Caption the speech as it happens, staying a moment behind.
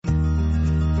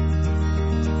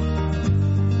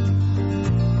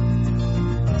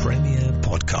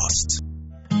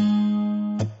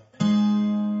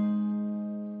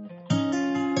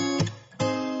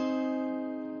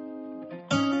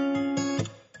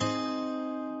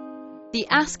the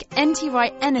Ask NT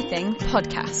Wright Anything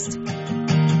podcast.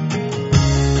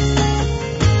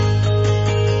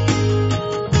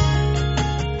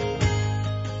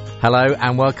 Hello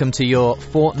and welcome to your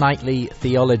fortnightly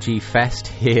theology fest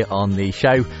here on the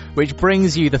show, which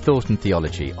brings you the thought and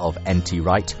theology of N.T.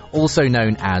 Wright, also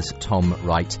known as Tom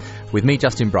Wright, with me,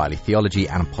 Justin Brierley, theology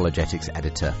and apologetics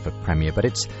editor for Premier. But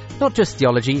it's not just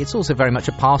theology, it's also very much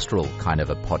a pastoral kind of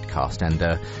a podcast,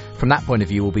 and from that point of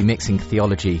view we'll be mixing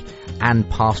theology and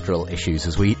pastoral issues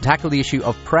as we tackle the issue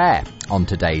of prayer on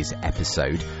today's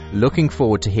episode. Looking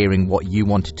forward to hearing what you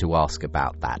wanted to ask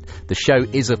about that. The show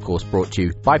is, of course, brought to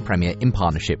you by Premier in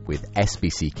partnership with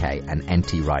SBCK and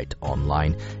NT Wright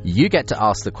Online. You get to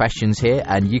ask the questions here,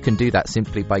 and you can do that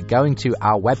simply by going to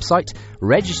our website,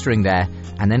 registering there,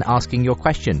 and then asking your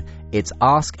question. It's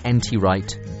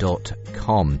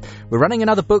askntwright.com. We're running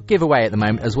another book giveaway at the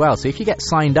moment as well, so if you get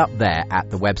signed up there at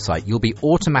the website, you'll be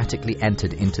automatically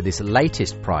entered into this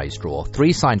latest prize draw.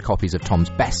 3 signed copies of Tom's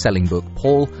best-selling book,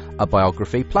 Paul, a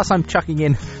Biography, plus I'm chucking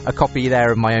in a copy there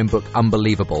of my own book,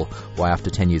 Unbelievable, Why After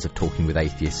 10 Years of Talking with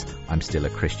Atheists, I'm Still a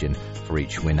Christian, for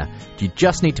each winner. You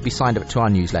just need to be signed up to our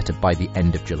newsletter by the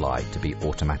end of July to be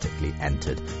automatically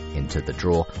entered into the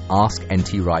draw.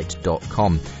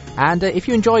 askntwright.com. And if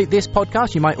you enjoy this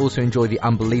podcast, you might also enjoy the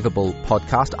Unbelievable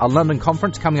podcast. Our London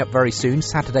conference coming up very soon,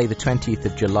 Saturday the 20th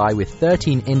of July, with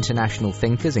 13 international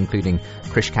thinkers, including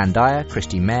Krish Kandiah,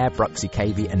 Christy Mayer, Bruxy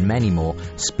Cavey, and many more.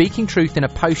 Speaking truth in a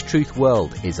post-truth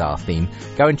world is our theme.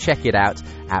 Go and check it out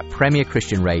at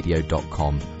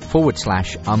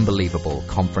premierchristianradio.com/unbelievable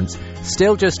conference.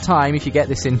 Still just time, if you get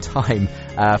this in time,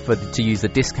 to use the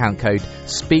discount code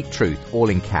SPEAKTRUTH, all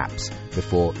in caps,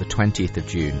 before the 20th of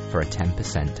June for a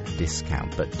 10%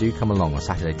 discount. But do come along on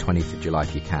Saturday 20th of July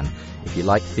if you can. If you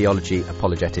like theology,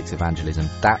 apologetics, evangelism,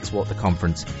 that's what the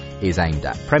conference is aimed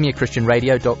at.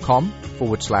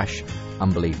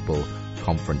 premierchristianradio.com/unbelievable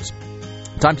conference.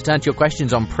 Time to turn to your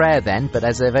questions on prayer then, but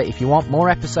as ever, if you want more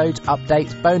episodes,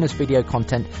 updates, bonus video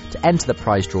content to enter the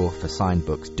prize draw for signed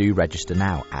books, do register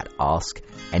now at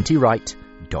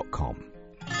askntwright.com.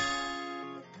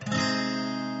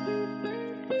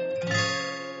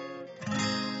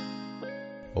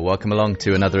 Well, welcome along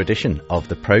to another edition of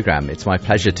the programme. It's my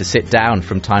pleasure to sit down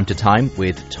from time to time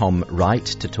with Tom Wright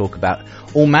to talk about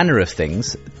all manner of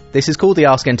things. This is called the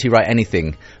Ask NT Wright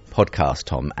Anything podcast,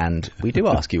 Tom, and we do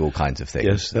ask you all kinds of things.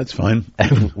 Yes, that's fine.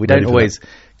 We don't always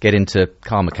get into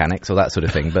car mechanics or that sort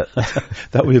of thing, but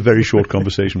that would be a very short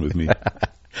conversation with me.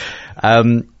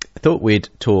 I thought we'd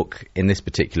talk in this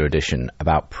particular edition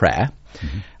about prayer.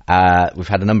 Mm-hmm. We've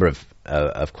had a number of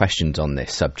questions on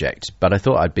this subject, but I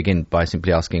thought I'd begin by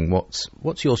simply asking what's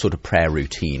your sort of prayer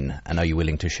routine, and are you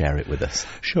willing to share it with us?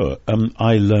 Sure.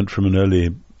 I learnt from an early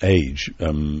age,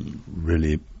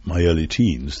 really my early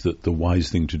teens, that the wise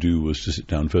thing to do was to sit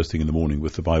down first thing in the morning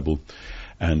with the Bible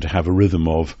and have a rhythm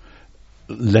of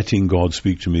letting God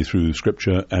speak to me through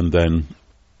Scripture and then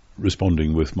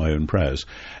responding with my own prayers.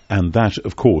 And that,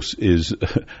 of course, is,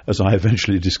 as I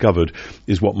eventually discovered,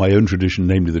 is what my own tradition,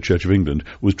 namely the Church of England,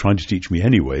 was trying to teach me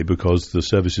anyway, because the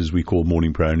services we call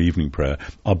morning prayer and evening prayer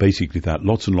are basically that,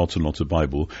 lots and lots and lots of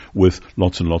Bible with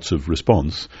lots and lots of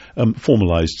response,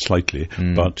 formalized slightly,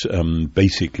 but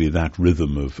basically that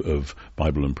rhythm of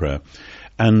Bible and prayer.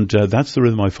 And that's the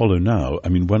rhythm I follow now. I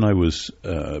mean, when I was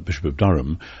Bishop of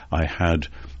Durham, I had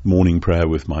morning prayer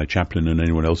with my chaplain and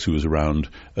anyone else who was around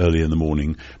early in the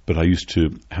morning, but I used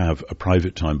to have a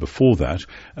private time before that,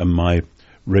 and my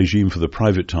regime for the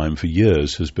private time for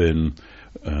years has been,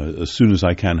 as soon as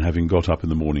I can, having got up in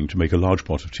the morning, to make a large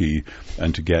pot of tea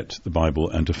and to get the Bible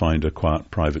and to find a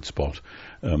quiet private spot,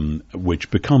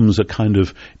 which becomes a kind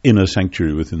of inner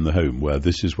sanctuary within the home, where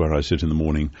this is where I sit in the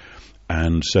morning.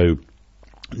 And so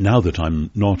now that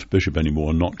I'm not bishop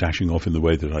anymore, not dashing off in the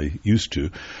way that I used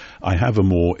to, I have a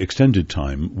more extended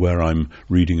time where I'm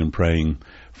reading and praying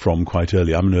from quite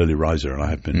early. I'm an early riser, and I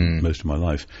have been most of my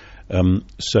life. And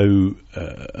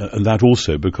that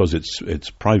also, because it's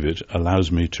private,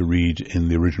 allows me to read in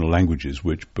the original languages,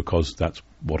 because that's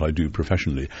what I do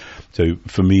professionally. So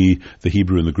for me, the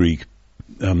Hebrew and the Greek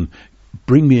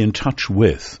bring me in touch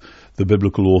with the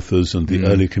biblical authors and the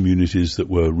early communities that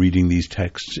were reading these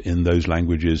texts in those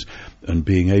languages, and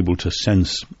being able to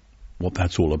sense what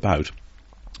that's all about.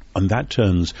 And that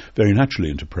turns very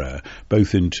naturally into prayer,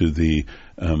 both into the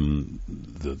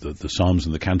Psalms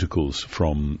and the Canticles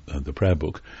from the prayer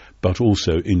book, but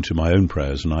also into my own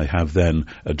prayers. And I have then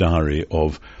a diary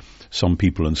of some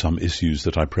people and some issues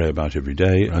that I pray about every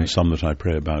day, and some that I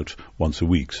pray about once a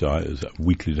week. So there's a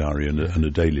weekly diary and a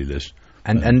daily list.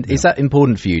 And is that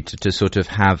important for you to sort of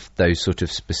have those sort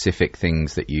of specific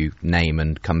things that you name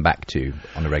and come back to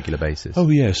on a regular basis? Oh,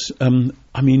 yes.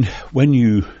 I mean, when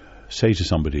you say to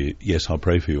somebody, yes, I'll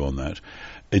pray for you on that,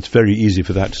 it's very easy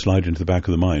for that to slide into the back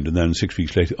of the mind, and then 6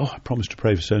 weeks later, I promised to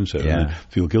pray for so-and-so, and then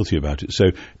feel guilty about it.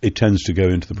 So it tends to go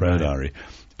into the prayer diary.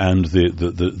 And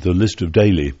the list of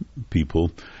daily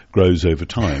people grows over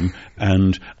time,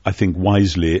 and I think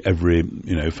wisely every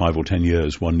 5 or 10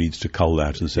 years one needs to cull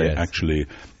that and say, actually,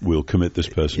 we'll commit this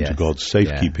person to God's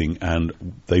safekeeping, and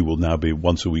they will now be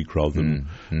once a week rather than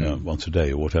once a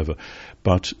day or whatever.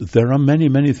 But there are many,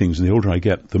 many things, and the older I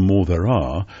get, the more there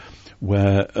are,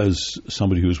 where, as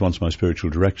somebody who was once my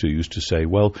spiritual director used to say,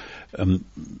 well,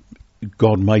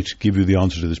 God might give you the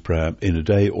answer to this prayer in a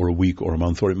day or a week or a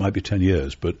month, or it might be 10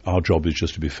 years, but our job is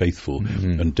just to be faithful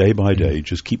and day by day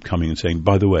just keep coming and saying,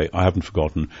 by the way, I haven't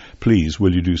forgotten, please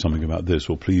will you do something about this,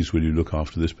 or please will you look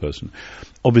after this person.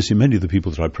 Obviously many of the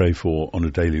people that I pray for on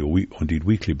a daily or indeed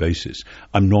weekly basis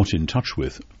I'm not in touch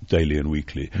with daily and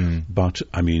weekly, but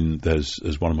I mean there's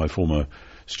one of my former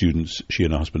students, she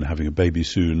and her husband are having a baby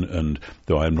soon, and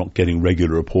though I'm not getting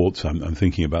regular reports, I'm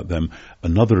thinking about them.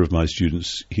 Another of my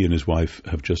students, he and his wife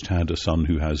have just had a son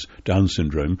who has Down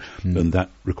syndrome, and that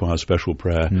requires special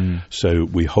prayer, so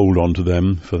we hold on to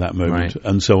them for that moment,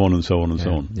 and so on and so on and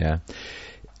so on. Yeah.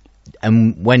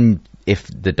 And if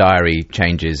the diary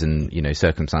changes and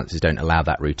circumstances don't allow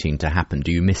that routine to happen,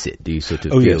 do you miss it? Do you sort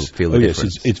of feel the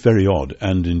difference? Yes, it's very odd,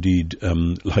 and indeed,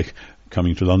 like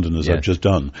coming to London as I've just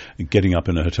done, getting up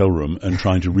in a hotel room and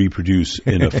trying to reproduce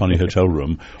in a funny hotel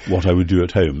room what I would do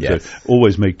at home. So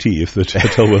always make tea if the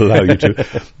hotel will allow you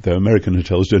to. Though American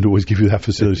hotels don't always give you that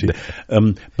facility.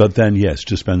 But then, yes,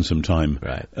 to spend some time.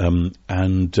 Right.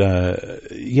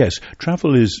 Yes,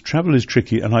 travel is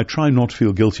tricky, and I try not to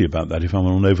feel guilty about that. If I'm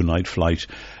on an overnight flight,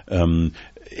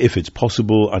 if it's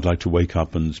possible, I'd like to wake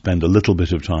up and spend a little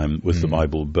bit of time with the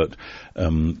Bible, but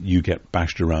you get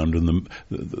bashed around, and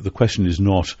the question is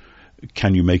not,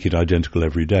 can you make it identical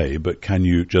every day, but can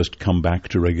you just come back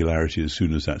to regularity as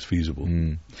soon as that's feasible?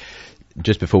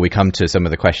 Just before we come to some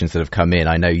of the questions that have come in,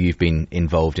 I know you've been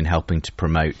involved in helping to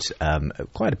promote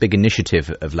quite a big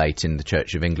initiative of late in the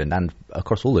Church of England and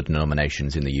across all the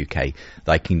denominations in the UK,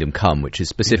 Thy Kingdom Come, which is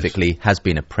specifically has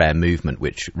been a prayer movement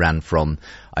which ran from,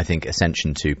 I think,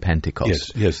 Ascension to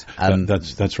Pentecost. Yes,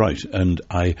 that's right. And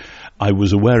I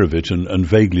was aware of it and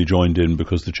vaguely joined in,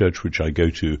 because the church which I go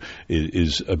to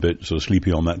is a bit sort of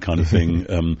sleepy on that kind of thing,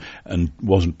 and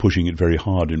wasn't pushing it very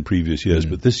hard in previous years.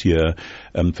 But this year,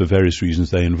 for various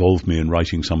reasons, they involved me in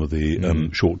writing some of the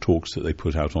short talks that they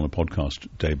put out on a podcast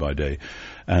day by day.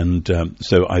 And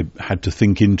so I had to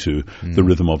think into the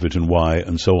rhythm of it and why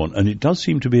and so on. And it does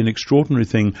seem to be an extraordinary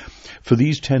thing for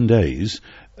these 10 days.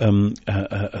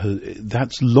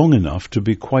 That's long enough to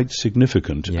be quite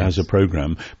significant as a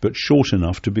program, but short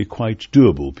enough to be quite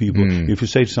doable. People, if you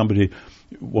say to somebody,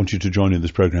 want you to join in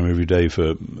this program every day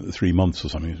for 3 months or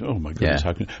something, oh my goodness,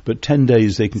 how can? But 10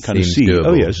 days they can kind of see, doable.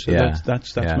 Oh yes,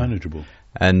 that's manageable.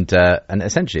 And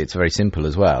essentially, it's very simple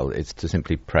as well. It's to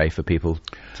simply pray for people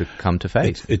to come to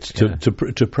faith. It's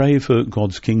to pray for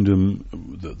God's kingdom,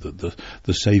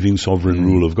 the saving sovereign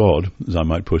rule of God, as I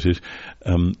might put it,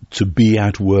 to be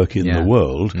at work in the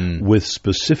world with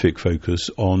specific focus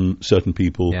on certain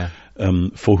people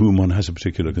for whom one has a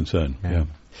particular concern.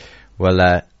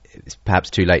 Well, it's perhaps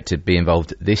too late to be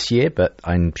involved this year, but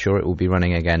I'm sure it will be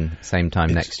running again same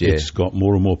time next year. It's got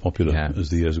more and more popular as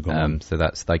the years have gone on. So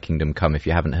that's Thy Kingdom Come. If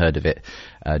you haven't heard of it,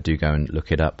 do go and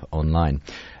look it up online.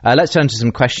 Let's turn to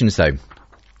some questions, though.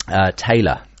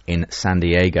 Taylor in San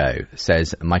Diego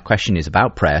says, my question is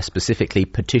about prayer, specifically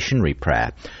petitionary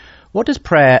prayer. What does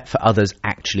prayer for others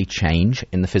actually change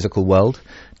in the physical world?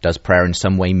 Does prayer in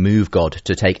some way move God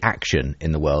to take action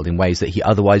in the world in ways that he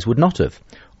otherwise would not have?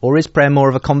 Or is prayer more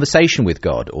of a conversation with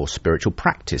God or spiritual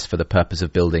practice for the purpose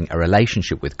of building a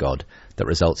relationship with God that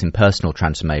results in personal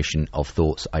transformation of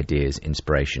thoughts, ideas,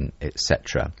 inspiration,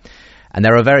 etc.? And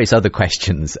there are various other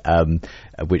questions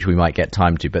which we might get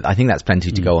time to, but I think that's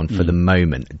plenty to go on for the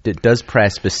moment. Does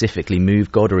prayer specifically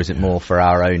move God, or is it more for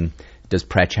our own? Does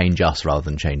prayer change us rather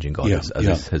than changing God,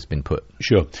 as has been put?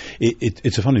 Sure.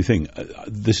 It's a funny thing.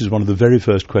 This is one of the very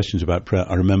first questions about prayer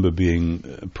I remember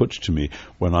being put to me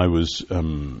when I was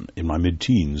in my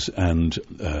mid-teens and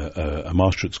a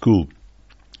master at school,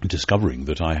 discovering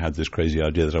that I had this crazy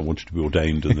idea that I wanted to be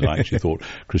ordained and that I actually thought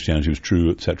Christianity was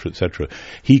true, etc., etc.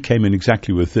 He came in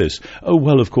exactly with this. Oh,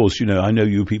 well, of course, I know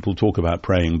you people talk about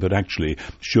praying, but actually,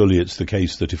 surely it's the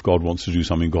case that if God wants to do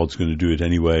something, God's going to do it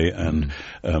anyway, and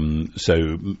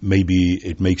so maybe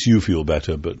it makes you feel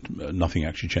better, but nothing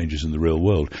actually changes in the real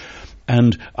world.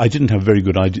 And I didn't have a very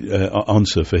good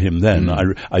answer for him then.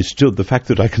 I still, the fact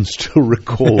that I can still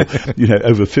recall,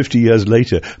 over 50 years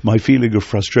later, my feeling of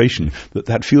frustration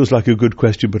that feels like a good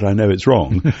question, but I know it's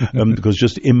wrong. Because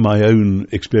just in my own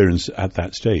experience at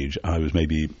that stage, I was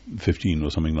maybe 15 or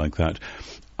something like that,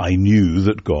 I knew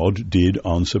that God did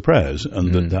answer prayers,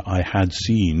 and that I had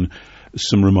seen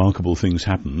some remarkable things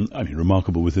happen. I mean,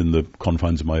 remarkable within the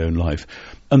confines of my own life.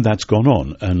 And that's gone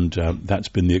on, and that's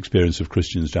been the experience of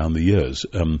Christians down the years.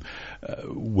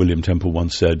 William Temple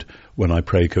once said, when I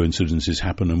pray, coincidences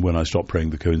happen, and when I stop praying,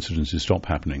 the coincidences stop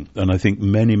happening. And I think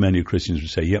many, many Christians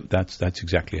would say, yep, that's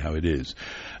exactly how it is.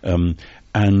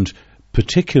 And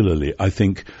particularly, I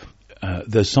think,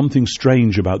 there's something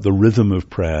strange about the rhythm of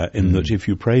prayer in that if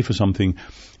you pray for something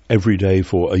every day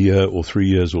for a year or 3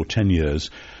 years or 10 years,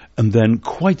 and then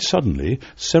quite suddenly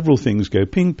several things go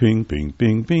ping, ping, ping,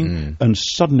 ping, ping, and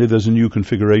suddenly there's a new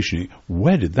configuration.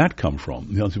 Where did that come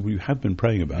from? The answer, well, you have been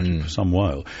praying about it for some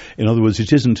while. In other words,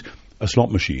 it isn't a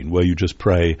slot machine where you just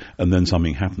pray and then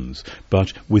something happens.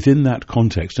 But within that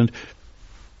context, and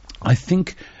I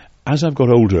think as I've got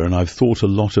older and I've thought a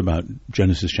lot about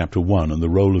Genesis chapter 1 and the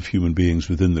role of human beings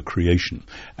within the creation,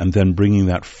 and then bringing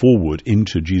that forward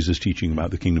into Jesus' teaching about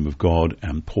the kingdom of God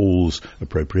and Paul's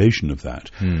appropriation of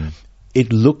that,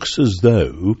 it looks as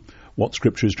though what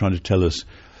Scripture is trying to tell us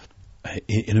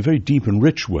in a very deep and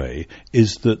rich way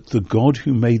is that the God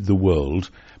who made the world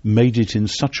made it in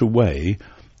such a way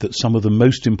that some of the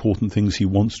most important things he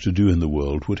wants to do in the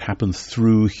world would happen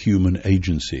through human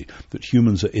agency, that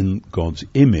humans are in God's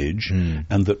image,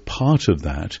 and that part of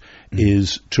that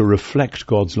is to reflect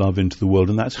God's love into the world,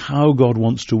 and that's how God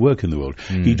wants to work in the world.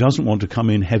 He doesn't want to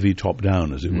come in heavy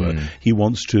top-down, as it were. He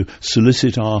wants to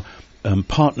solicit our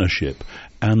partnership,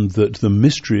 and that the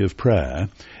mystery of prayer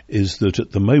is that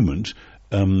at the moment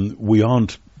we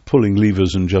aren't pulling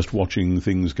levers and just watching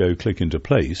things go click into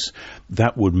place.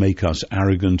 That would make us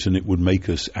arrogant, and it would make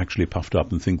us actually puffed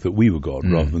up and think that we were God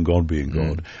rather than God being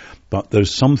God. But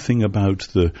there's something about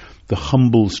the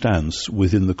humble stance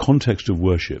within the context of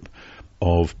worship,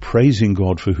 of praising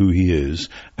God for who he is,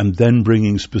 and then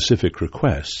bringing specific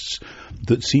requests,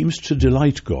 that seems to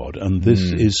delight God. And this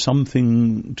is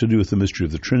something to do with the mystery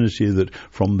of the Trinity, that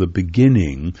from the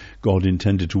beginning God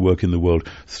intended to work in the world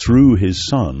through his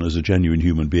Son as a genuine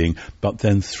human being, but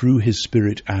then through his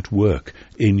Spirit at work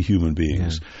in human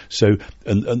beings. So,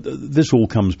 and this all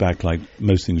comes back, like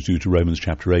most things do, to Romans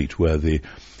chapter 8, where the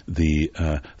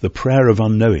prayer of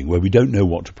unknowing, where we don't know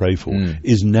what to pray for,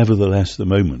 is nevertheless the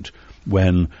moment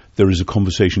when there is a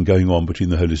conversation going on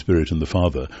between the Holy Spirit and the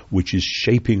Father, which is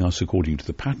shaping us according to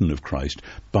the pattern of Christ,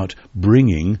 but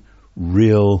bringing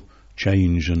real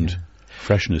change and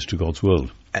freshness to God's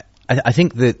world. I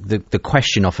think the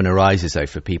question often arises, though,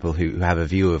 for people who have a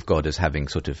view of God as having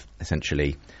sort of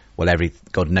essentially, well,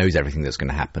 God knows everything that's going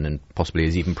to happen, and possibly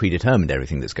has even predetermined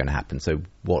everything that's going to happen. So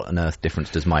what on earth difference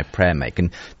does my prayer make?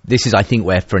 And this is, I think,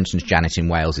 where, for instance, Janet in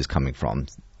Wales is coming from,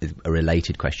 is a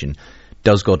related question.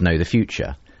 Does God know the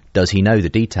future? Does he know the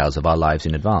details of our lives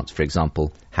in advance? For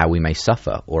example, how we may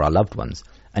suffer, or our loved ones?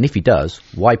 And if he does,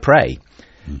 why pray?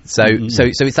 So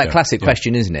it's that classic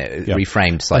question, isn't it? Yeah.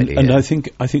 Reframed slightly. And I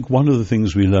think one of the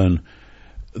things we learn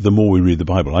the more we read the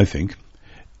Bible, I think,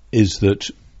 is that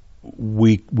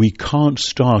we can't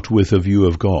start with a view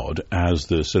of God as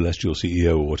the celestial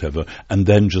CEO or whatever, and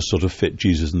then just sort of fit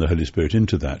Jesus and the Holy Spirit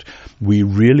into that. We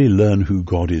really learn who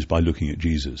God is by looking at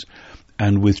Jesus.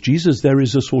 And with Jesus, there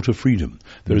is a sort of freedom.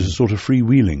 There is a sort of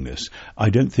freewheelingness. I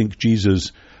don't think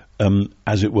Jesus,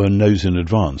 as it were, knows in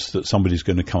advance that somebody's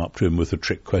going to come up to him with a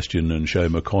trick question and show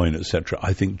him a coin, etc.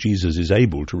 I think Jesus is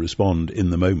able to respond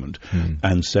in the moment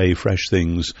and say fresh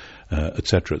things,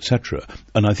 etc., etc.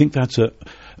 And I think that's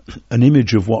an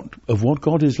image of what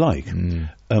God is like.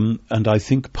 And I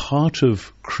think part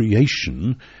of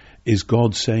creation is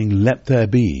God saying, let there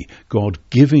be. God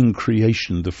giving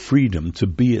creation the freedom to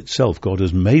be itself. God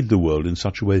has made the world in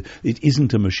such a way it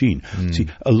isn't a machine. See,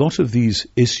 a lot of these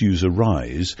issues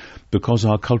arise because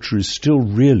our culture is still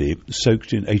really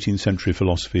soaked in 18th century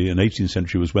philosophy, and 18th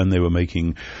century was when they were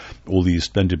making all these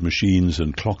splendid machines,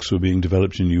 and clocks were being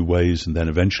developed in new ways, and then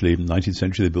eventually in the 19th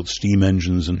century they built steam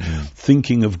engines, and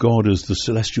thinking of God as the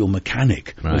celestial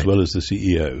mechanic as well as the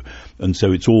CEO. And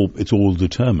so it's all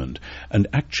determined. And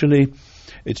actually,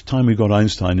 it's time we got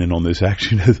Einstein in on this.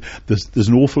 Actually, there's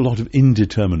an awful lot of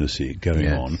indeterminacy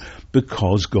going on,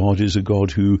 because God is a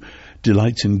God who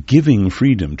delights in giving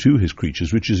freedom to his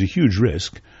creatures, which is a huge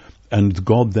risk, and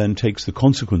God then takes the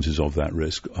consequences of that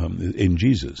risk in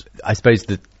Jesus. I suppose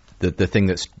that the thing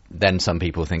that's then some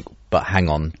people think, but hang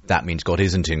on, that means God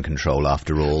isn't in control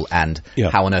after all, and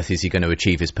how on earth is he going to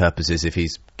achieve his purposes if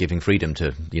he's giving freedom to,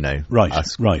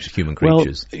 us human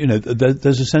creatures? Well,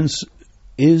 there's a sense,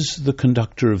 is the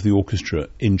conductor of the orchestra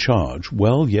in charge?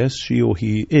 Well, yes, she or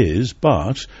he is,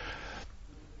 but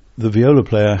the viola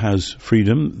player has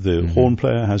freedom, the horn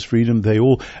player has freedom,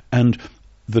 and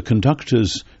the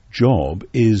conductor's job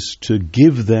is to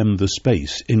give them the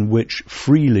space in which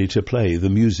freely to play the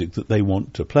music that they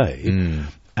want to play.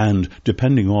 And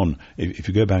depending on, if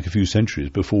you go back a few centuries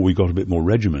before we got a bit more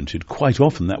regimented, quite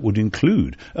often that would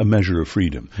include a measure of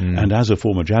freedom. And as a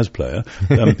former jazz player,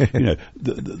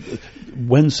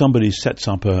 when somebody sets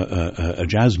up a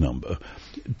jazz number,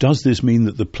 does this mean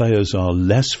that the players are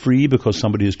less free because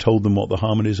somebody has told them what the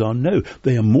harmonies are? No,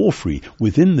 they are more free.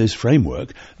 Within this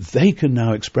framework, they can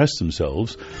now express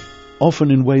themselves,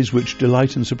 often in ways which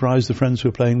delight and surprise the friends who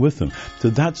are playing with them. So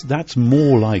that's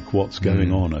more like what's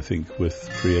going on, I think, with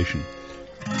creation.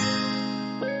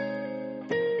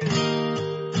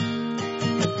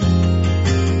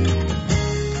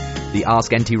 The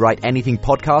Ask N.T. Wright Anything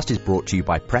podcast is brought to you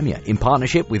by Premier in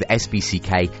partnership with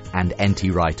SBCK and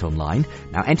N.T. Wright Online.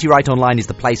 Now, N.T. Wright Online is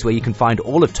the place where you can find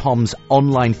all of Tom's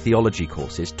online theology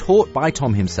courses taught by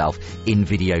Tom himself in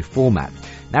video format.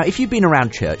 Now, if you've been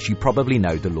around church, you probably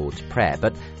know the Lord's Prayer,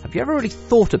 but have you ever really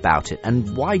thought about it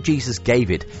and why Jesus gave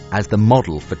it as the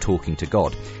model for talking to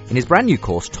God? In his brand new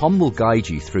course, Tom will guide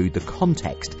you through the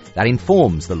context that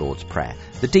informs the Lord's Prayer,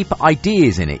 the deeper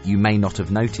ideas in it you may not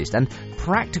have noticed, and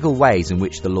practical ways in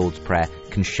which the Lord's Prayer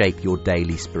can shape your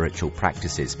daily spiritual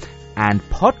practices. And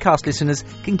podcast listeners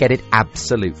can get it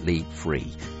absolutely free.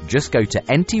 Just go to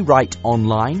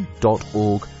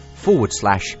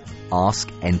ntwrightonline.org/Ask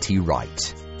N.T.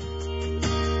 Wright.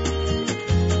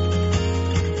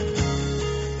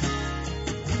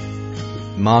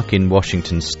 Mark in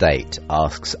Washington State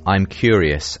asks, I'm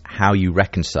curious how you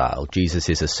reconcile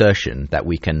Jesus' assertion that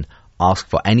we can ask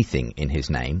for anything in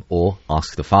his name or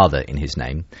ask the Father in his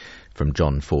name, from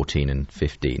John 14 and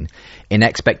 15, in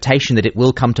expectation that it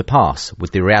will come to pass with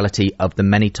the reality of the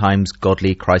many times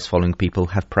godly Christ-following people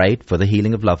have prayed for the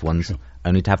healing of loved ones,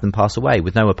 only to have them pass away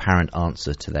with no apparent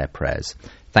answer to their prayers.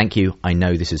 Thank you. I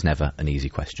know this is never an easy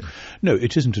question. No,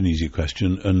 it isn't an easy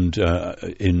question, and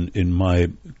in my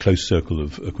close circle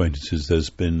of acquaintances,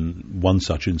 there's been one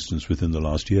such instance within the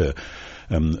last year.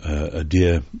 A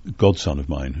dear godson of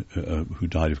mine who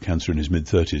died of cancer in his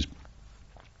mid-30s,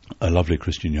 a lovely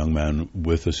Christian young man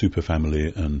with a super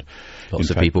family, and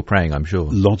lots of people praying, I'm sure.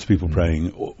 Lots of people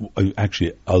praying,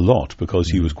 actually a lot, because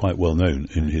he was quite well known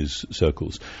in his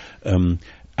circles.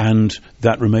 And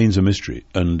that remains a mystery,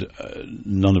 and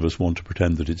none of us want to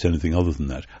pretend that it's anything other than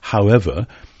that. However,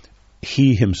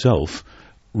 he himself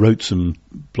wrote some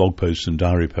blog posts and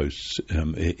diary posts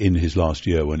in his last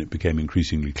year when it became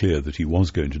increasingly clear that he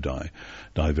was going to die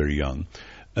very young,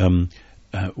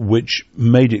 which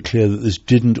made it clear that this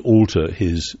didn't alter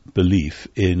his belief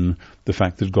in the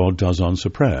fact that God does answer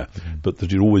prayer, but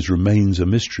that it always remains a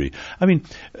mystery. I mean,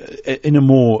 in a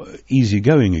more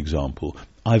easygoing example,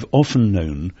 I've often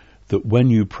known that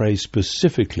when you pray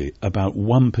specifically about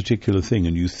one particular thing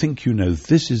and you think you know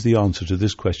this is the answer to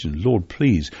this question, Lord,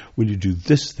 please, will you do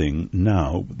this thing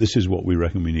now? This is what we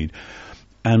reckon we need.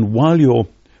 And while you're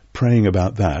praying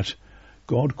about that,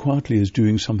 God quietly is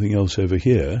doing something else over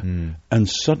here, and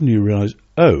suddenly you realize,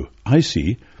 oh, I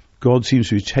see, God seems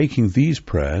to be taking these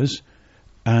prayers,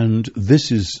 and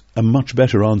this is a much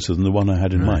better answer than the one I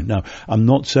had in mind. Now, I'm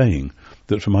not saying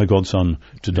that for my godson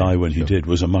to die when he did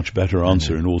was a much better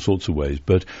answer in all sorts of ways,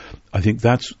 but I think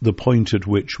that's the point at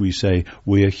which we say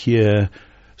we are here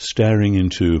staring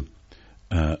into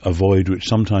a void which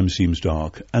sometimes seems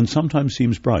dark and sometimes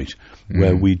seems bright,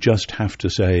 where we just have to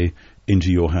say,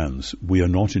 into your hands. We are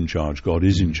not in charge. God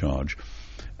is in charge.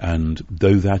 And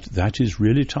though that is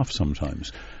really tough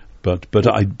sometimes, but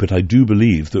I do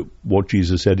believe that what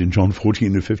Jesus said in John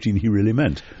 14 and 15 he really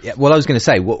meant. Yeah, well, I was going to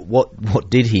say, what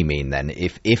did he mean then?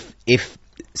 If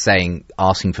saying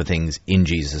asking for things in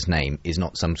Jesus' name is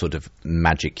not some sort of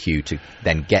magic cue to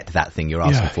then get that thing you're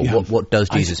asking for, what does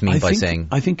Jesus mean by saying?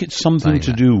 I think it's something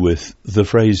to do with the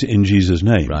phrase "in Jesus'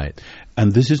 name," right?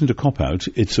 And this isn't a cop-out;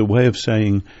 it's a way of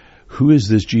saying, who is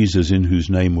this Jesus in whose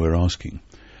name we're asking?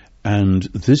 And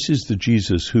this is the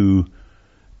Jesus who,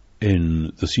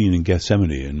 in the scene in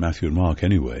Gethsemane, in Matthew and Mark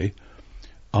anyway,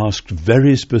 asked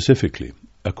very specifically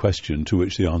a question to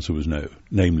which the answer was no,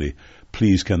 namely,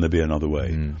 please can there be another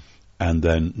way? And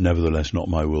then, nevertheless, not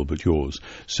my will but yours.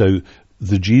 So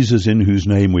the Jesus in whose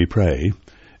name we pray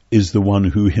is the one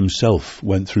who himself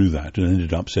went through that and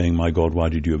ended up saying, my God, why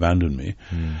did you abandon me?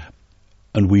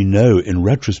 And we know in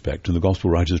retrospect, and the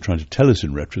gospel writers are trying to tell us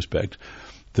in retrospect,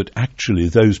 that actually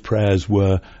those prayers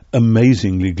were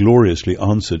amazingly, gloriously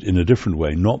answered in a different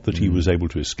way. Not that he was able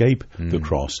to escape the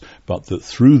cross, but that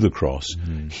through the cross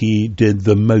he did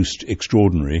the most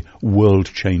extraordinary,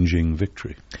 world-changing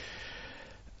victory.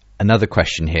 Another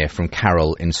question here from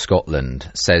Carol in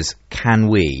Scotland says, can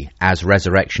we, as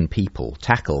resurrection people,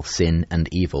 tackle sin and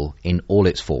evil in all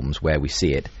its forms where we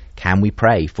see it? Can we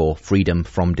pray for freedom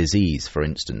from disease, for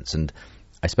instance? And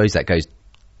I suppose that goes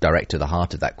direct to the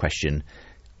heart of that question.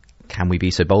 Can we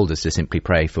be so bold as to simply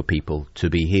pray for people to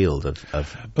be healed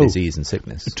of disease and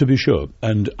sickness? To be sure.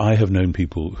 And I have known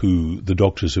people who the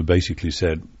doctors have basically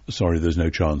said, sorry, there's no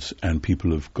chance, and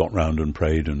people have got round and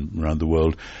prayed and around the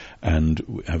world. And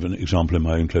we have an example in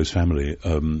my own close family,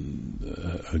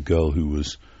 a girl who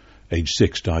was age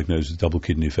 6, diagnosed with double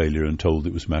kidney failure and told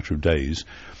it was a matter of days.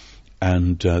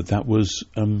 And that was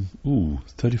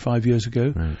 35 years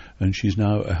ago, right. And she's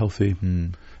now a healthy,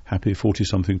 happy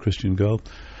 40-something Christian girl.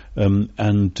 There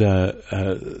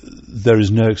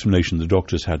is no explanation. The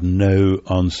doctors had no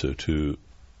answer to,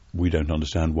 we don't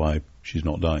understand why she's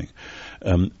not dying.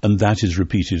 And that is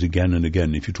repeated again and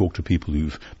again. If you talk to people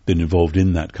who've been involved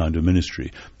in that kind of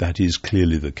ministry, that is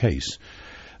clearly the case.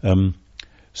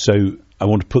 So I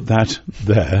want to put that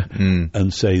there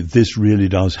and say this really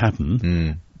does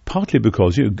happen. Partly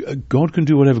because God can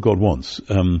do whatever God wants.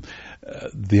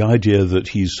 The idea that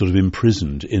he's sort of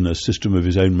imprisoned in a system of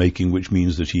his own making, which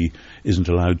means that he isn't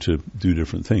allowed to do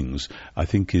different things, I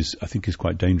think is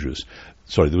quite dangerous.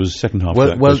 Sorry, there was a second half of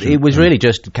that question. Well, it was really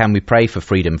just, can we pray for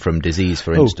freedom from disease,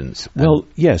 for instance? Well,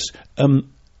 yes,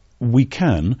 we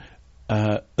can.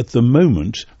 At the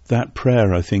moment, that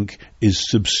prayer, I think, is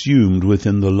subsumed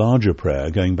within the larger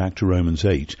prayer, going back to Romans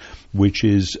 8, which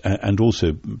is, and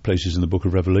also places in the book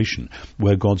of Revelation,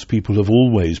 where God's people have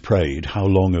always prayed, how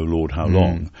long, O Lord, how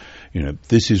long?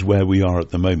 This is where we are at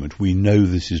the moment. We know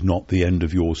this is not the end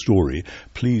of your story.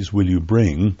 Please will you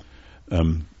bring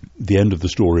the end of the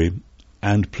story,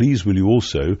 and please will you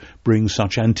also bring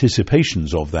such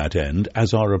anticipations of that end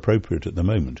as are appropriate at the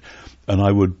moment. And I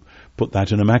would put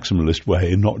that in a maximalist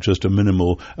way, not just a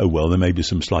minimal, there may be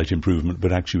some slight improvement,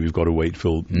 but actually we've got to wait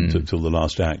till the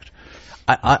last act.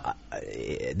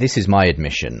 This is my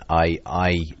admission.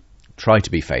 I try to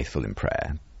be faithful in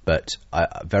prayer, but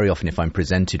very often if I'm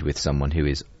presented with someone who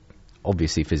is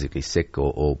obviously physically sick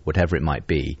or whatever it might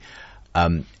be,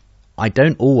 I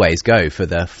don't always go for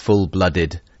the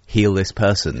full-blooded, heal this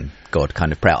person, God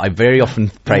kind of prayer. I very often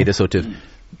pray the sort of,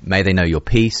 may they know your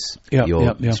peace,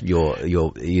 your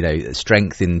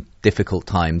strength in difficult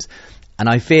times. And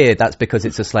I fear that's because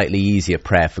it's a slightly easier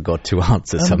prayer for God to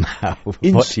answer somehow. What do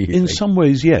you think? In some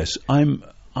ways, yes. I'm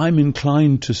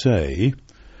inclined to say,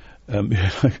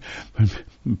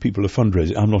 when people are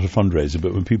fundraising, I'm not a fundraiser,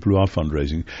 but when people who are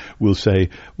fundraising will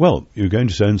say, well, you're going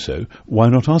to so-and-so, why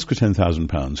not ask for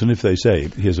 £10,000? And if they say,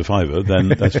 here's a fiver, then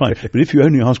that's fine. But if you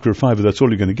only ask for a fiver, that's all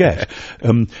you're going to get.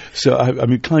 So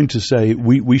I'm inclined to say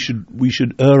we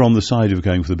should err on the side of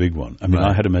going for the big one. I mean,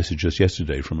 right. I had a message just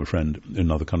yesterday from a friend in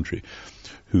another country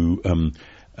who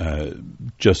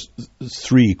just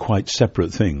 3 quite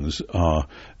separate things are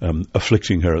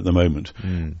afflicting her at the moment.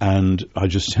 And I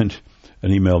just sent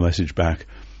an email message back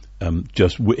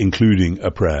including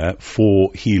a prayer for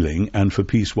healing and for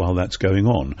peace while that's going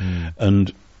on.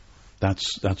 And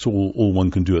that's all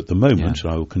one can do at the moment.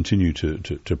 I will continue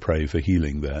to pray for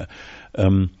healing there.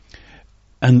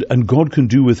 And God can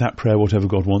do with that prayer whatever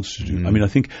God wants to do. I mean, I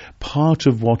think part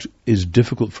of what is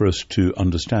difficult for us to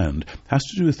understand has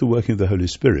to do with the working of the Holy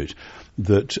Spirit,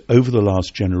 that over the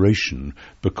last generation,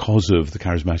 because of the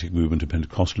charismatic movement of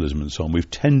Pentecostalism and so on,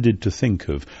 we've tended to think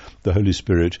of the Holy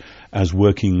Spirit as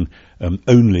working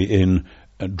only in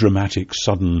dramatic,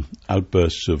 sudden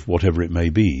outbursts of whatever it may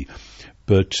be.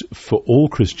 But for all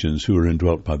Christians who are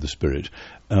indwelt by the Spirit,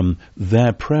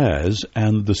 their prayers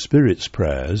and the Spirit's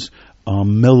prayers are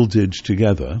melded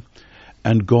together,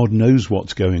 and God knows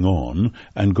what's going on,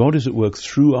 and God is at work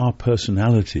through our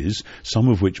personalities, some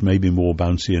of which may be more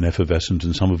bouncy and effervescent,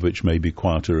 and some of which may be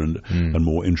quieter and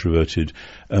more introverted,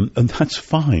 and that's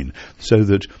fine, so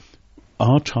that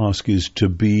our task is to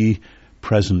be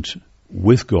present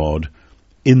with God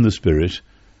in the Spirit,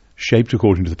 shaped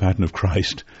according to the pattern of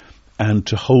Christ, and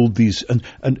to hold these,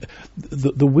 and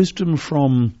the wisdom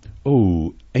from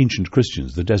ancient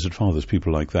Christians, the Desert Fathers,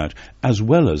 people like that, as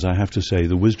well as, I have to say,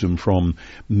 the wisdom from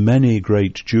many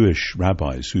great Jewish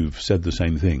rabbis who've said the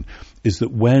same thing, is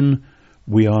that when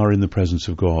we are in the presence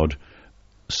of God,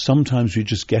 sometimes we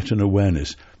just get an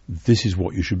awareness, this is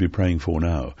what you should be praying for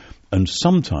now. And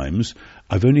sometimes,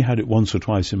 I've only had it once or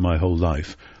twice in my whole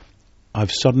life,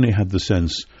 I've suddenly had the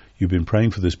sense you've been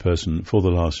praying for this person for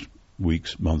the last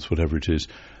weeks, months, whatever it is.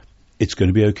 It's going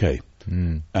to be okay.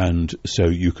 And so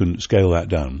you can scale that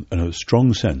down. And a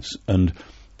strong sense. And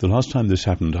the last time this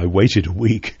happened, I waited a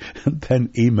week and then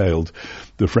emailed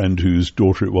the friend whose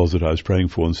daughter it was that I was praying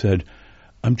for and said,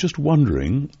 I'm just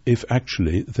wondering if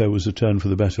actually there was a turn for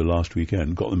the better last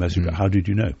weekend. Got the message, but how did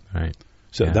you know? Right.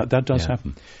 So that does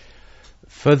happen.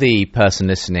 For the person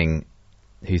listening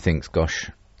who thinks, gosh,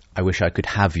 I wish I could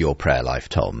have your prayer life,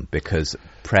 Tom, because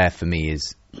prayer for me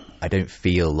is, I don't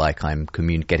feel like I'm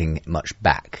getting much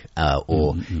back,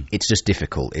 or it's just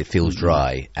difficult. It feels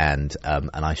dry, and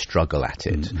I struggle at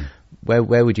it.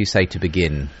 Where would you say to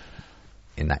begin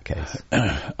in that case?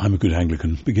 I'm a good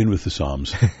Anglican. Begin with the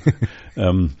Psalms.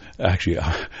 Actually,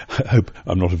 I hope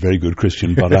I'm not a very good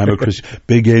Christian, but I'm a Christian.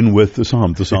 Begin with the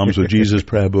Psalms. The Psalms are Jesus'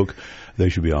 prayer book. They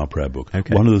should be our prayer book.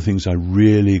 Okay. One of the things I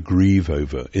really grieve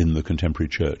over in the contemporary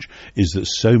church is that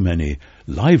so many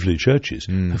lively churches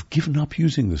have given up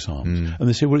using the Psalms. And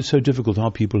they say, well, it's so difficult. Our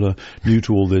people are new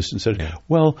to all this. And so,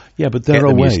 well, yeah, but there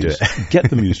are ways. Get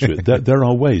them used to it. There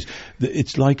are ways.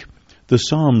 It's like... The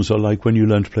Psalms are like when you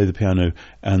learn to play the piano,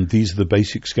 and these are the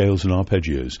basic scales and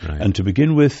arpeggios. Right. And to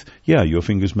begin with, your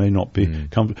fingers may not be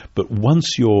comfortable, but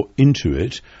once you're into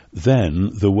it, then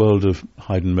the world of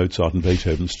Haydn, Mozart, and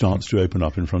Beethoven starts to open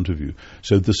up in front of you.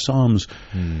 So the Psalms...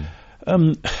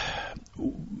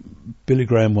 Billy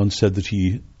Graham once said that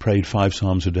he prayed 5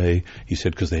 Psalms a day. He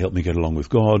said, because they help me get along with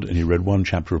God, and he read 1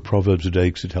 chapter of Proverbs a day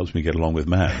because it helps me get along with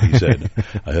man, he said.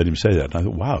 I heard him say that, and I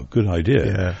thought, wow, good idea.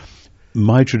 Yeah.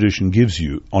 My tradition gives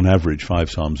you, on average, 5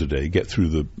 Psalms a day. Get through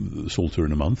the Psalter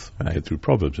in a month. Right. Get through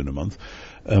Proverbs in a month.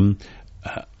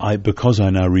 Because I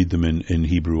now read them in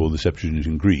Hebrew or the Septuagint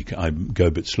in Greek, I go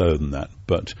a bit slower than that.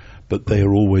 But they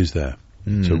are always there.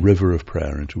 It's a river of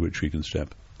prayer into which we can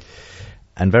step.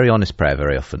 And very honest prayer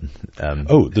very often.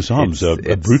 The Psalms are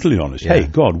brutally honest. Yeah. Hey,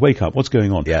 God, wake up. What's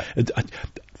going on? Yeah.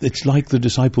 It's like the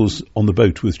disciples on the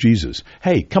boat with Jesus.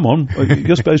 Hey, come on,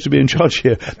 you're supposed to be in charge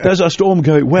here. There's a storm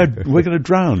going. We're going to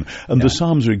drown. And the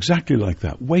Psalms are exactly like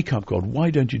that. Wake up, God. Why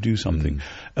don't you do something?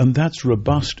 And that's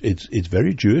robust. It's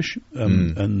very Jewish.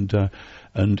 And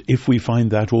if we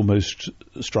find that almost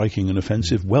striking and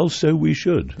offensive, well, so we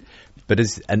should. But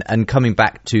and coming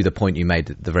back to the point you made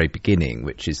at the very beginning,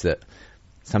 which is that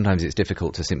sometimes it's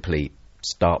difficult to simply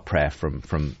start prayer from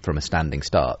a standing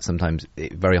start. Sometimes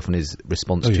it very often is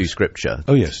response to Scripture.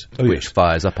 Which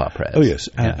fires up our prayers.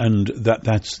 And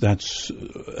that's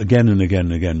again and again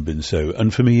and again been so.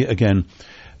 And for me, again,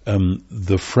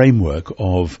 the framework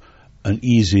of an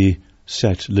easy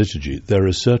set liturgy. There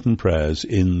are certain prayers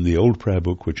in the old prayer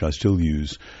book which I still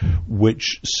use,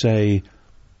 which say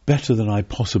better than I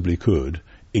possibly could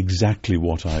exactly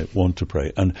what I want to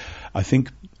pray. And I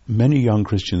think many young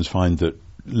Christians find that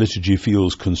liturgy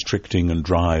feels constricting and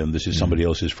dry, and this is somebody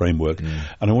else's framework.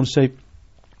 And I want to say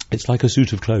it's like a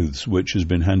suit of clothes which has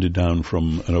been handed down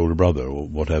from an older brother or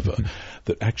whatever,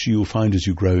 that actually you'll find as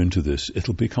you grow into this,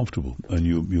 it'll be comfortable and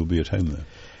you'll be at home there.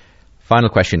 Final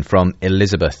question from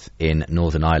Elizabeth in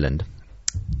Northern Ireland.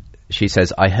 She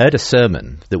says, I heard a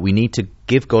sermon that we need to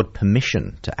give God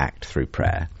permission to act through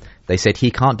prayer. They said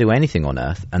he can't do anything on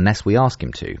earth unless we ask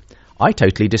him to. I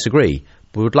totally disagree.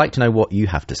 We would like to know what you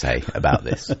have to say about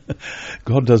this.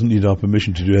 God doesn't need our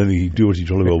permission to do anything. He can do what he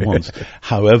jolly well wants.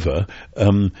 However,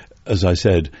 as I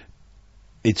said,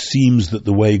 it seems that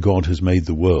the way God has made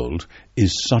the world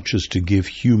is such as to give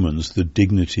humans the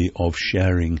dignity of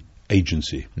sharing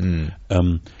agency.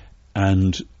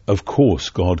 And of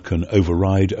course, God can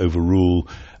override, overrule,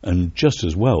 and just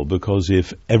as well, because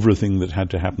if everything that had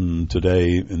to happen today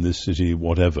in this city,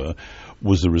 whatever,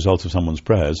 was the result of someone's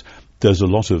prayers, there's a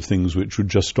lot of things which would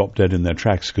just stop dead in their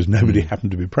tracks because nobody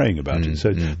happened to be praying about it. So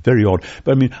it's very odd.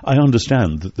 But I mean, I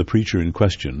understand that the preacher in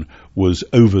question was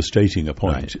overstating a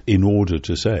point in order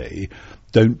to say,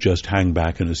 don't just hang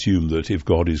back and assume that if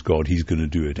God is God, he's going to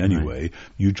do it anyway. Right.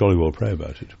 You jolly well pray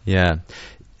about it. Yeah.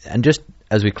 And just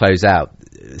as we close out,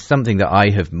 something that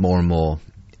I have more and more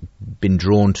been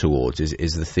drawn towards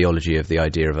is the theology of the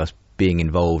idea of us being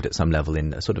involved at some level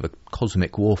in a sort of a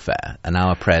cosmic warfare, and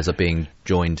our prayers are being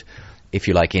joined, if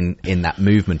you like, in that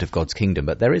movement of God's kingdom.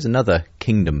 But there is another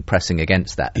kingdom pressing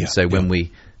against that. And so when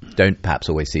we don't perhaps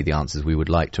always see the answers we would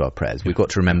like to our prayers, we've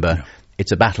got to remember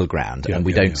it's a battleground, and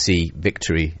we don't see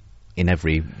victory in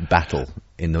every battle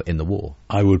in the war.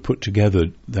 I would put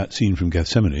together that scene from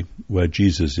Gethsemane where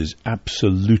Jesus is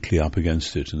absolutely up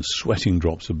against it and sweating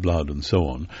drops of blood and so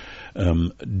on.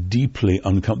 Deeply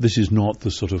uncomfortable. This is not the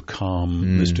sort of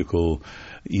calm, mystical,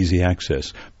 easy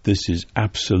access. This is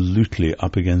absolutely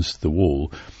up against the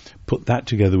wall, put that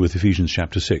together with Ephesians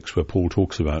chapter 6, where Paul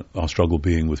talks about our struggle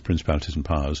being with principalities and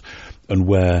powers, and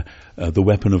where the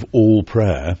weapon of all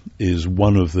prayer is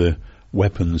one of the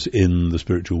weapons in the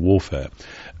spiritual warfare.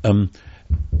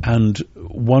 And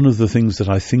one of the things that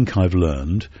I think I've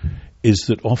learned is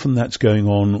that often that's going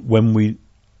on when we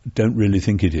don't really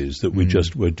think it is, that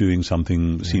we're doing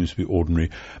something that seems to be ordinary,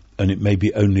 and it may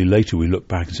be only later we look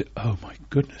back and say, oh my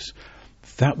goodness,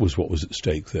 that was what was at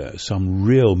stake there, some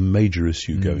real major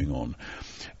issue going on.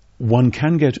 One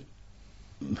can get,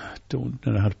 don't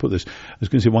know how to put this, I was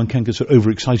going to say one can get sort of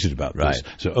overexcited about this.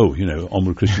 So,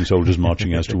 onward Christian soldiers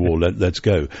marching as to war, let's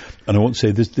go. And I want to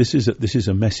say this is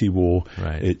a messy war.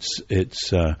 Right. It's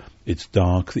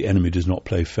dark. The enemy does not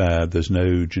play fair. There's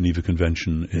no Geneva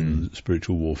Convention in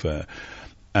spiritual warfare.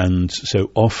 And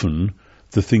so often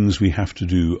the things we have to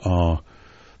do are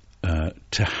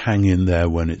to hang in there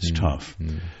when it's tough.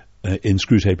 In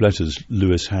Screwtape Letters,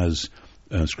 Lewis has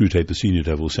Screwtape the senior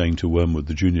devil saying to Wormwood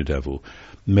the junior devil,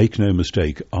 make no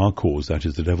mistake, our cause, that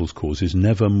is the devil's cause, is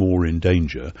never more in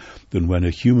danger than when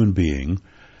a human being,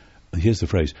 and here's the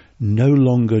phrase, no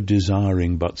longer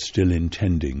desiring but still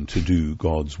intending to do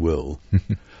God's will,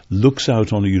 looks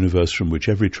out on a universe from which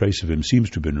every trace of him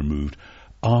seems to have been removed,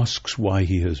 asks why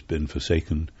he has been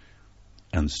forsaken,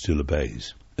 and still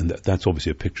obeys. And that's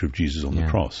obviously a picture of Jesus on the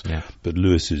cross. Yeah. But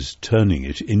Lewis is turning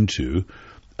it into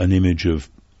an image of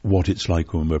what it's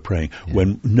like when we're praying,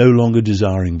 when no longer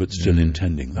desiring but still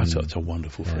intending. That's a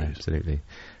wonderful phrase. Absolutely.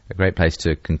 A great place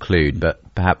to conclude, but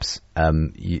perhaps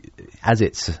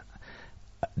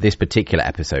this particular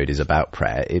episode is about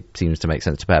prayer, it seems to make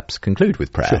sense to perhaps conclude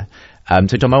with prayer. Sure.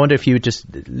 So Tom, I wonder if you would just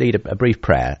lead a brief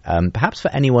prayer, perhaps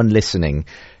for anyone listening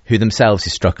who themselves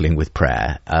is struggling with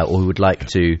prayer, or who would like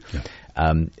to...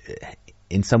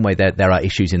 in some way there are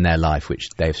issues in their life which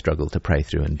they've struggled to pray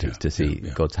through and to see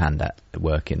God's hand at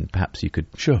work in. Perhaps you could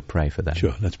pray for them.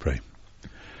 Sure, let's pray.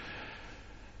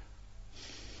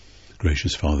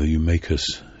 Gracious Father, you make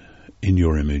us in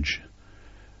your image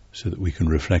so that we can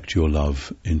reflect your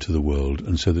love into the world,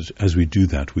 and so that as we do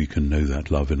that, we can know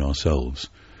that love in ourselves.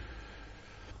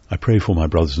 I pray for my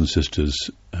brothers and sisters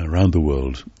around the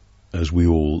world as we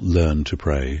all learn to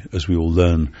pray, as we all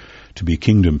learn to be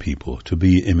kingdom people, to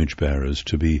be image bearers,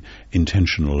 to be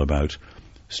intentional about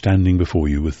standing before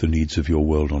you with the needs of your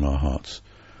world on our hearts.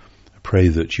 I pray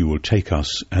that you will take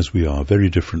us as we are, very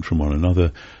different from one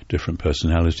another, different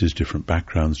personalities, different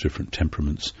backgrounds, different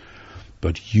temperaments,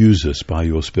 but use us by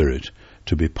your Spirit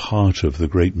to be part of the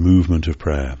great movement of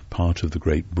prayer, part of the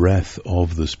great breath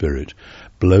of the Spirit,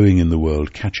 blowing in the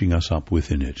world, catching us up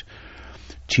within it.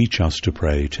 Teach us to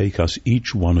pray. Take us,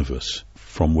 each one of us,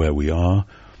 from where we are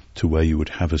to where you would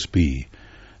have us be.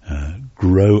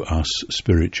 Grow us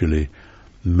spiritually.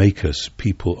 Make us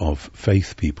people of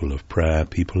faith, people of prayer,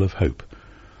 people of hope,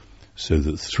 so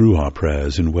that through our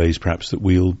prayers, in ways perhaps that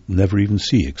we'll never even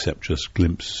see except just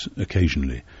glimpse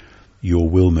occasionally, your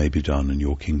will may be done and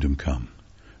your kingdom come.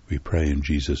 We pray in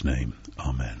Jesus' name.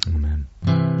 Amen. Amen.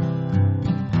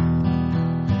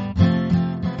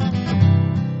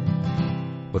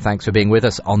 Well, thanks for being with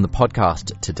us on the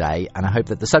podcast today, and I hope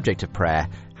that the subject of prayer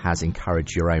has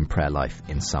encouraged your own prayer life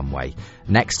in some way.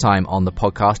 Next time on the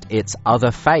podcast, it's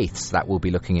other faiths that we'll be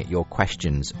looking at your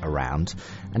questions around.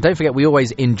 And don't forget, we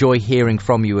always enjoy hearing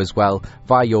from you as well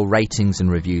via your ratings and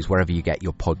reviews wherever you get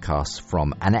your podcasts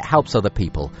from, and it helps other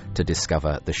people to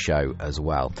discover the show as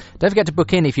well. Don't forget to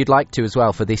book in if you'd like to as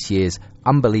well for this year's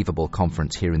Unbelievable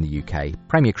Conference here in the UK,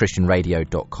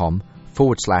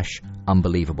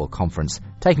 premierchristianradio.com/Unbelievable Conference,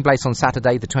 taking place on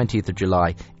Saturday the 20th of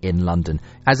July in London.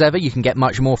 As ever, you can get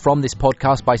much more from this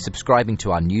podcast by subscribing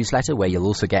to our newsletter, where you'll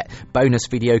also get bonus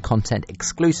video content,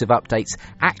 exclusive updates,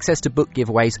 access to book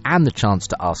giveaways, and the chance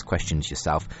to ask questions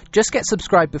yourself. Just get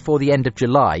subscribed before the end of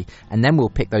July, and then we'll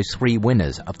pick those 3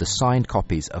 winners of the signed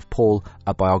copies of Paul,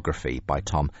 A Biography by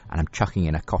Tom, and I'm chucking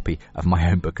in a copy of my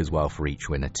own book as well for each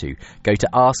winner too. Go to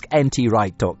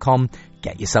askntwright.com,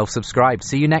 get yourself subscribed.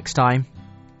 See you next time.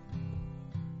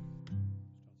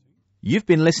 You've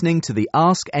been listening to the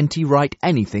Ask NT Wright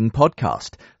Anything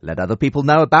podcast. Let other people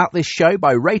know about this show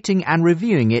by rating and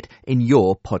reviewing it in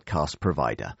your podcast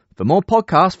provider. For more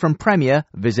podcasts from Premier,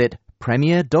 visit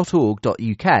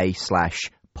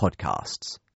premier.org.uk/podcasts.